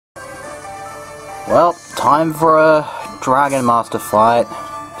Well, time for a Dragon Master fight.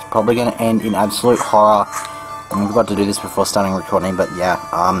 It's probably going to end in absolute horror. I forgot to do this before starting recording, but yeah,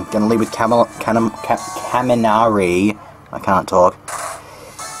 I'm going to lead with Kaminari. I can't talk.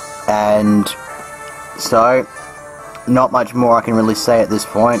 And so, not much more I can really say at this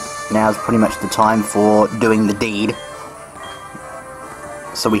point. Now's pretty much the time for doing the deed.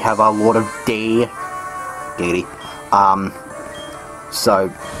 So we have our Lord of Deity. So,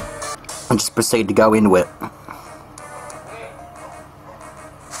 I'll just proceed to go into it.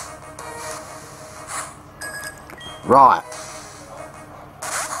 Right.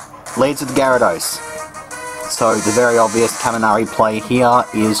 Leads with the Gyarados. So, the very obvious Kaminari play here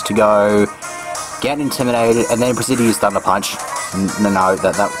is to go get intimidated and then proceed to use Thunder Punch. No,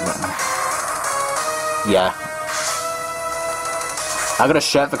 yeah. I got a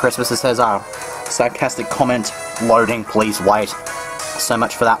shirt for Christmas that says, sarcastic comment, loading, please wait. So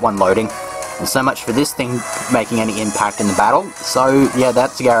much for that one loading. And so much for this thing making any impact in the battle. So, yeah,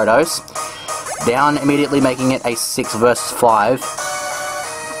 that's Gyarados. Down, immediately making it a 6 versus 5.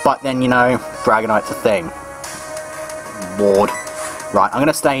 But then, you know, Dragonite's a thing. Lord. Right, I'm going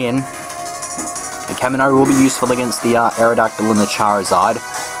to stay in. The Kaminari will be useful against the Aerodactyl and the Charizard.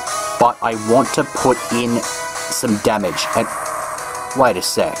 But I want to put in some damage. And wait a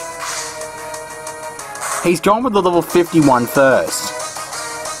sec. He's gone with the level 51 first.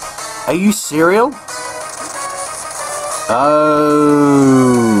 Are you serial?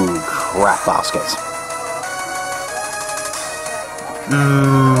 Oh, crap baskets.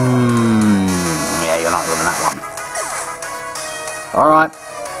 Yeah, you're not living that one. Alright.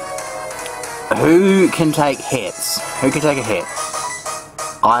 Who can take hits? Who can take a hit?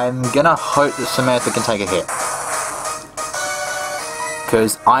 I'm gonna hope that Samantha can take a hit.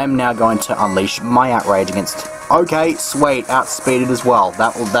 Because I'm now going to unleash my outrage against... Okay, sweet, outspeeded as well.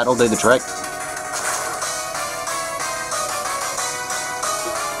 That'll do the trick.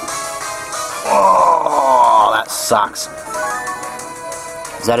 Oh, that sucks.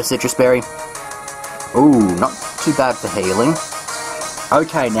 Is that a citrus berry? Ooh, not too bad for healing.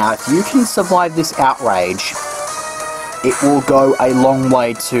 Okay, now if you can survive this outrage, it will go a long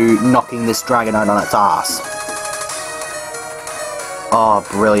way to knocking this Dragonite on its ass. Oh,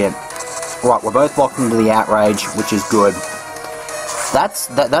 brilliant. Right, we're both locked into the outrage, which is good. That's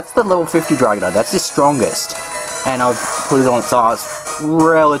the level 50 Dragonite. That's the strongest. And I've put it on its ass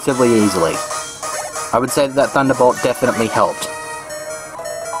relatively easily. I would say that Thunderbolt definitely helped.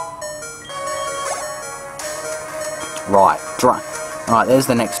 Right, Alright, there's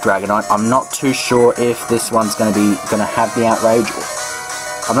the next Dragonite. I'm not too sure if this one's gonna have the outrage.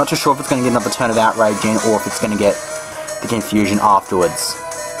 I'm not too sure if it's gonna get another turn of outrage in, or if it's gonna get the confusion afterwards.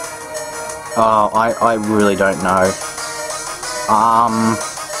 Oh, I really don't know.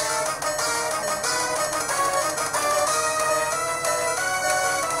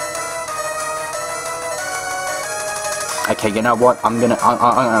 Okay, you know what? I'm gonna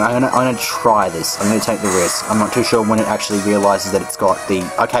try this. I'm gonna take the risk. I'm not too sure when it actually realizes that it's got the...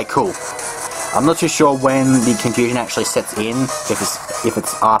 Okay, cool. I'm not too sure when the confusion actually sets in, if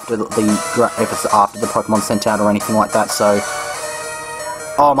it's after the Pokemon sent out or anything like that. So,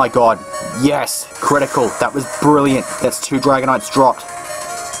 oh my god, yes, critical. That was brilliant. That's 2 Dragonites dropped.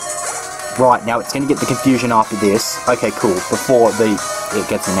 Right, now it's going to get the confusion after this. Okay, cool. Before it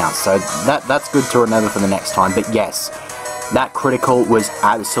gets announced. So that's good to remember for the next time. But yes, that critical was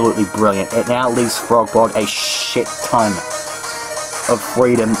absolutely brilliant. It now leaves Frogbog a shit ton of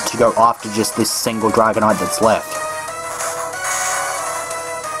freedom to go after just this single Dragonite that's left.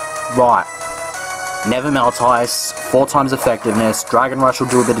 Right. Never Melt Ice, 4 times effectiveness, Dragon Rush will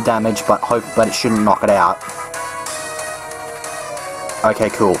do a bit of damage, but it shouldn't knock it out. Okay,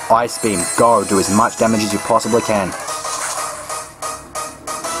 cool. Ice Beam, go, do as much damage as you possibly can.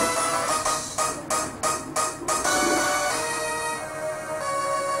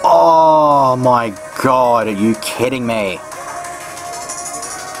 Oh my god, are you kidding me?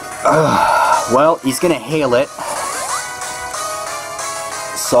 Well, he's gonna heal it.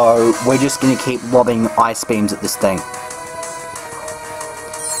 So, we're just gonna keep lobbing ice beams at this thing.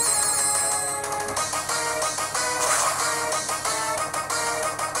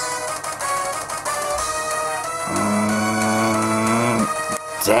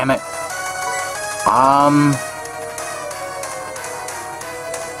 Damn it.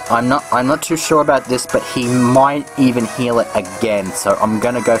 I'm not too sure about this, but he might even heal it again, so I'm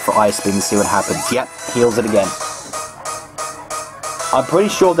gonna go for Ice Beam and see what happens. Yep, heals it again. I'm pretty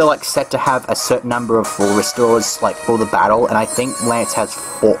sure they're like set to have a certain number of full restores like for the battle, and I think Lance has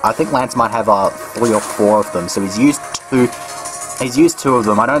 4. I think Lance might have 3 or 4 of them, so he's used 2 He's used 2 of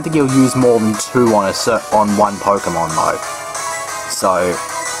them. I don't think he'll use more than 2 on one Pokemon, though. So,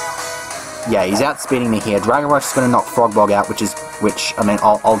 yeah, he's outspeeding me here. Dragon Rush is going to knock Frogbog out, which, I mean,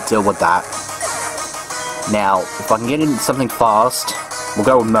 I'll deal with that. Now, if I can get in something fast, we'll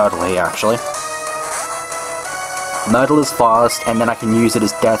go with Myrtle here, actually. Myrtle is fast, and then I can use it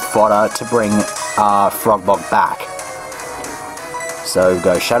as Death Fodder to bring Frogbog back. So,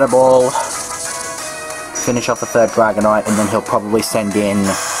 go Shadow Ball, finish off the 3rd Dragonite, and then he'll probably send in...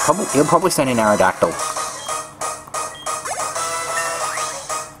 he'll probably send in Aerodactyl.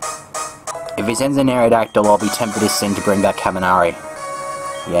 If he sends in Aerodactyl, I'll be tempted to send to bring back Kaminari.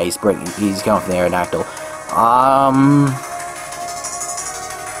 Yeah, he's going for the Aerodactyl.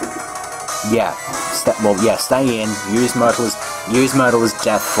 Yeah. Stay in. Use Myrtle as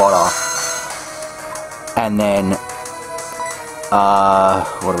Death Fodder. And then,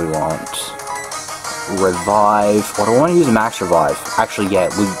 what do we want? Revive. What do I want to use? A Max Revive. Actually, yeah,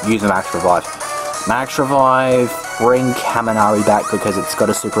 we'll use a Max Revive. Max Revive, bring Kaminari back because it's got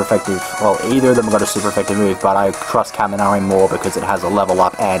a super effective... Well, either of them have got a super effective move, but I trust Kaminari more because it has a level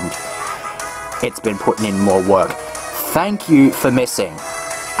up and it's been putting in more work. Thank you for missing,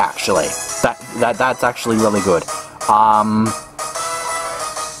 actually. That's actually really good. So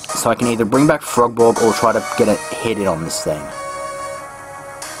I can either bring back Frogbog or try to get a hit in on this thing.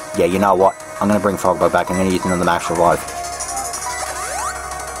 Yeah, you know what? I'm going to bring Frogbog back. I'm going to use another Max Revive.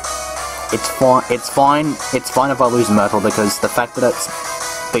 It's fine if I lose Myrtle, because the fact that it's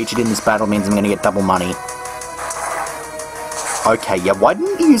featured in this battle means I'm going to get double money. Okay, yeah, why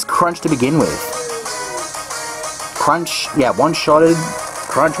didn't you use Crunch to begin with? Crunch, yeah, one-shotted.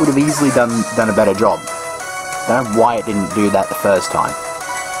 Crunch would have easily done a better job. I don't know why it didn't do that the first time.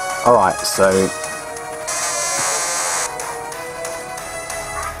 Alright, so...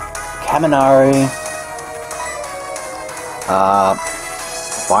 Kaminari...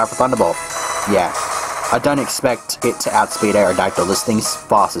 Fire for Thunderbolt. Yeah. I don't expect it to outspeed Aerodactyl. This thing's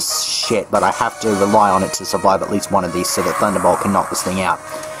fast as shit, but I have to rely on it to survive at least one of these so that Thunderbolt can knock this thing out.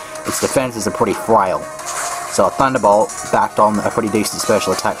 Its defenses are pretty frail. So a Thunderbolt, backed on a pretty decent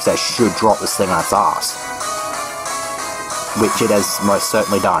special attack set, should drop this thing on its ass. Which it has most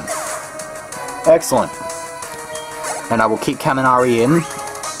certainly done. Excellent. And I will keep Kaminari in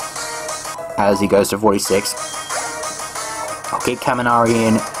as he goes to 46. I'll keep Kaminari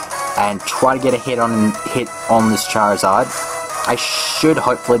in and try to get a hit on this Charizard. I should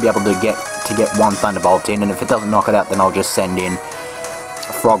hopefully be able to get one Thunderbolt in, and if it doesn't knock it out, then I'll just send in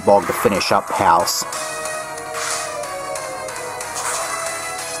a Frogbog to finish up House.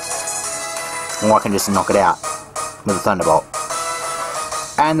 Or I can just knock it out with a Thunderbolt.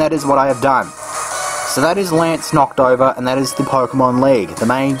 And that is what I have done. So that is Lance knocked over, and that is the Pokemon League. The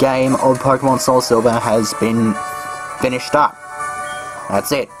main game of Pokemon Soul Silver has been finished up.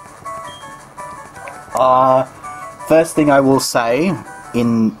 That's it. First thing I will say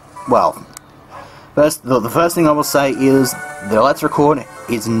the first thing I will say is the Let's Record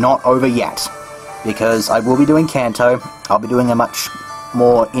is not over yet, because I will be doing Kanto. I'll be doing a much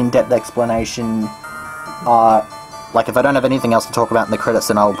more in-depth explanation. Like, if I don't have anything else to talk about in the credits,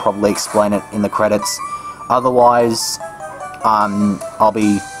 then I'll probably explain it in the credits. Otherwise, I'll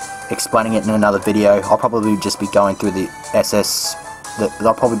be explaining it in another video. I'll probably just be going through the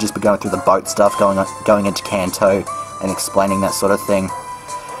I'll probably just be going through the boat stuff, going into Kanto, and explaining that sort of thing.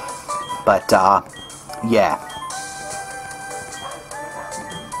 But, yeah.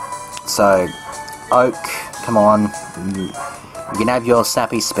 So, Oak, come on. You can have your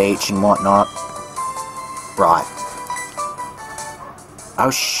sappy speech and whatnot. Right.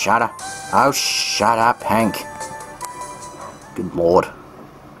 Oh, shut up. Oh, shut up, Hank. Good lord.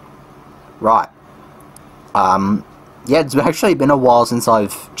 Right. Yeah, it's actually been a while since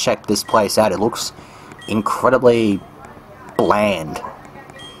I've checked this place out. It looks incredibly bland.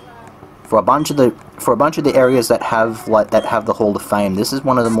 For a bunch of the areas that have the Hall of Fame, this is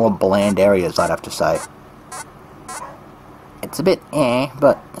one of the more bland areas, I'd have to say. It's a bit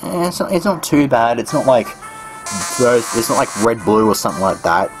but it's not too bad. It's not like Red Blue or something like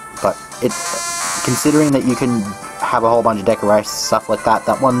that. But considering that you can have a whole bunch of decorations, stuff like that,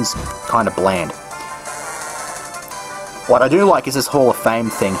 that one's kind of bland. What I do like is this Hall of Fame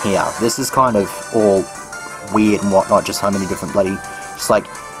thing here. This is kind of all weird and whatnot, just so many different bloody... Just like,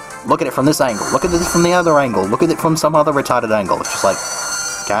 look at it from this angle, look at it from the other angle, look at it from some other retarded angle. It's just like,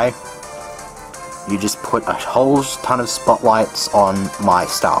 okay. You just put a whole ton of spotlights on my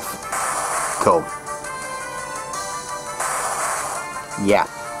stuff. Cool. Yeah.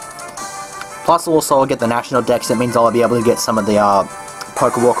 Plus also I'll get the National Dex. That means I'll be able to get some of the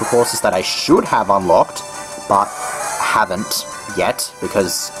Pokewalker courses that I should have unlocked, but haven't, yet,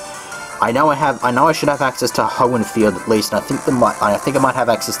 because I know I should have access to Hoenn Field at least, and I think I might have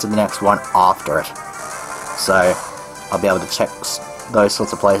access to the next one after it. So I'll be able to check those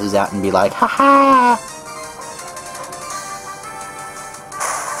sorts of places out and be like, haha!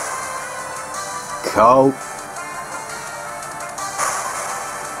 Cool.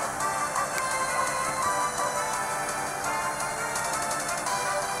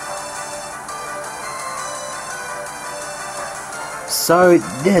 So,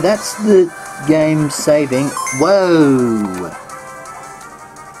 yeah, that's the game saving. Whoa!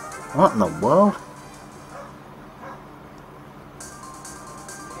 What in the world?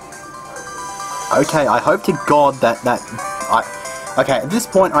 Okay, I hope to God okay, at this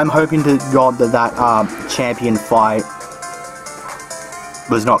point, I'm hoping to God that champion fight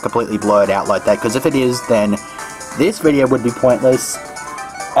was not completely blurred out like that, because if it is, then this video would be pointless,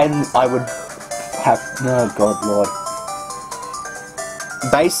 and I would have... Oh, God, Lord.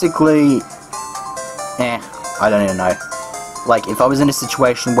 Basically, I don't even know. Like, if I was in a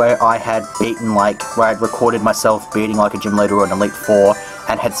situation where I had beaten, where I'd recorded myself beating, a gym leader or an Elite Four,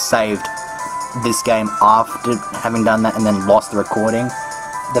 and had saved this game after having done that and then lost the recording,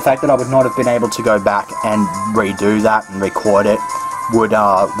 the fact that I would not have been able to go back and redo that and record it would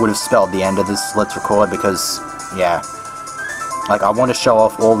have spelled the end of this Let's Record, because, yeah. Like, I want to show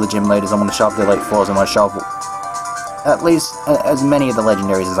off all the gym leaders, I want to show off the Elite Fours, I want to show off at least as many of the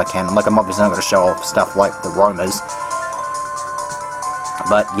legendaries as I can. Like, I'm obviously not going to show off stuff like the Roamers.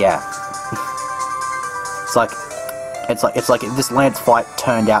 But, yeah. It's like if this Lance fight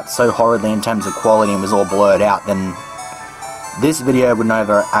turned out so horridly in terms of quality and was all blurred out, then this video would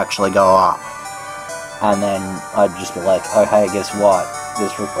never actually go up. And then I'd just be like, oh hey, guess what?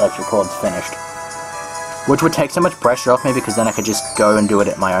 This Let's Record's finished. Which would take so much pressure off me, because then I could just go and do it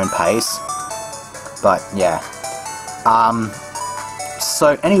at my own pace. But, yeah.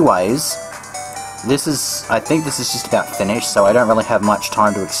 So anyways, I think this is just about finished, so I don't really have much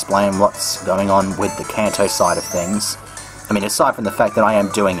time to explain what's going on with the Kanto side of things. I mean, aside from the fact that I am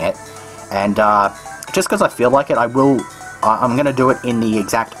doing it, and, just because I feel like it, I'm gonna do it in the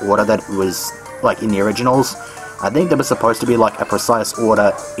exact order that it was, in the originals. I think there was supposed to be, a precise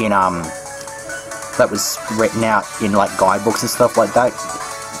order in, that was written out in, guidebooks and stuff like that,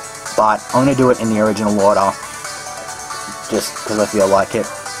 but I'm gonna do it in the original order, just because I feel like it.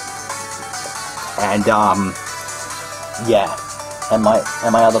 And, yeah. And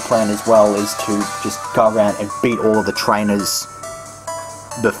my other plan as well is to just go around and beat all of the trainers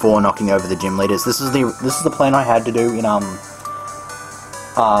before knocking over the gym leaders. This is the plan I had to do in, what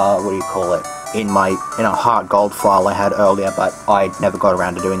do you call it? In a Heart Gold file I had earlier, but I never got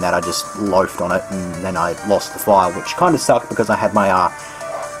around to doing that. I just loafed on it, and then I lost the file, which kind of sucked, because I had my,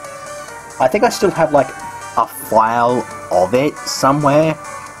 I think I still have, a file of it somewhere,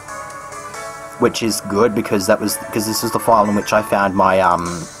 which is good, because this is the file in which I found my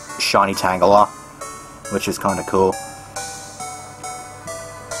shiny Tangela, which is kind of cool.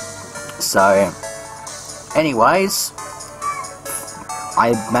 So, anyways,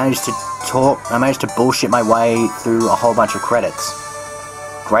 I managed to bullshit my way through a whole bunch of credits.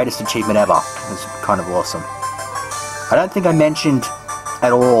 Greatest achievement ever. It was kind of awesome. I don't think I mentioned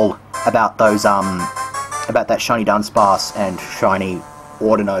at all about those about that shiny Dunsparce and shiny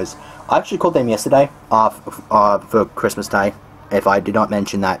Ordinose. I actually called them yesterday, for Christmas Day. If I did not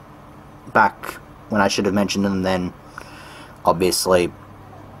mention that back when I should have mentioned them, then obviously,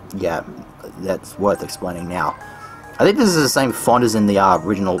 yeah, that's worth explaining now. I think this is the same font as in the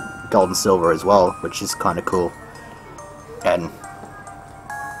original Gold and Silver as well, which is kind of cool. And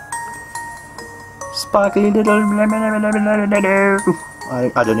sparkly little...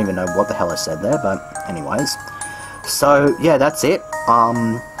 I don't even know what the hell I said there, but anyways. So, yeah, that's it.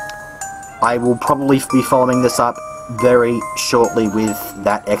 I will probably be following this up very shortly with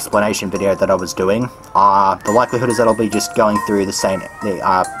that explanation video that I was doing. The likelihood is that I'll be just going through the Saint...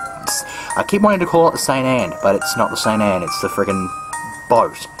 I keep wanting to call it the Saint Anne, but it's not the Saint Anne, it's the friggin'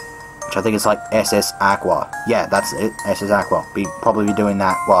 boat. Which I think is SS Aqua. Yeah, that's it, SS Aqua. Probably be doing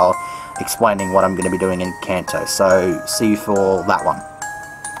that while explaining what I'm going to be doing in Kanto. So, see you for that one.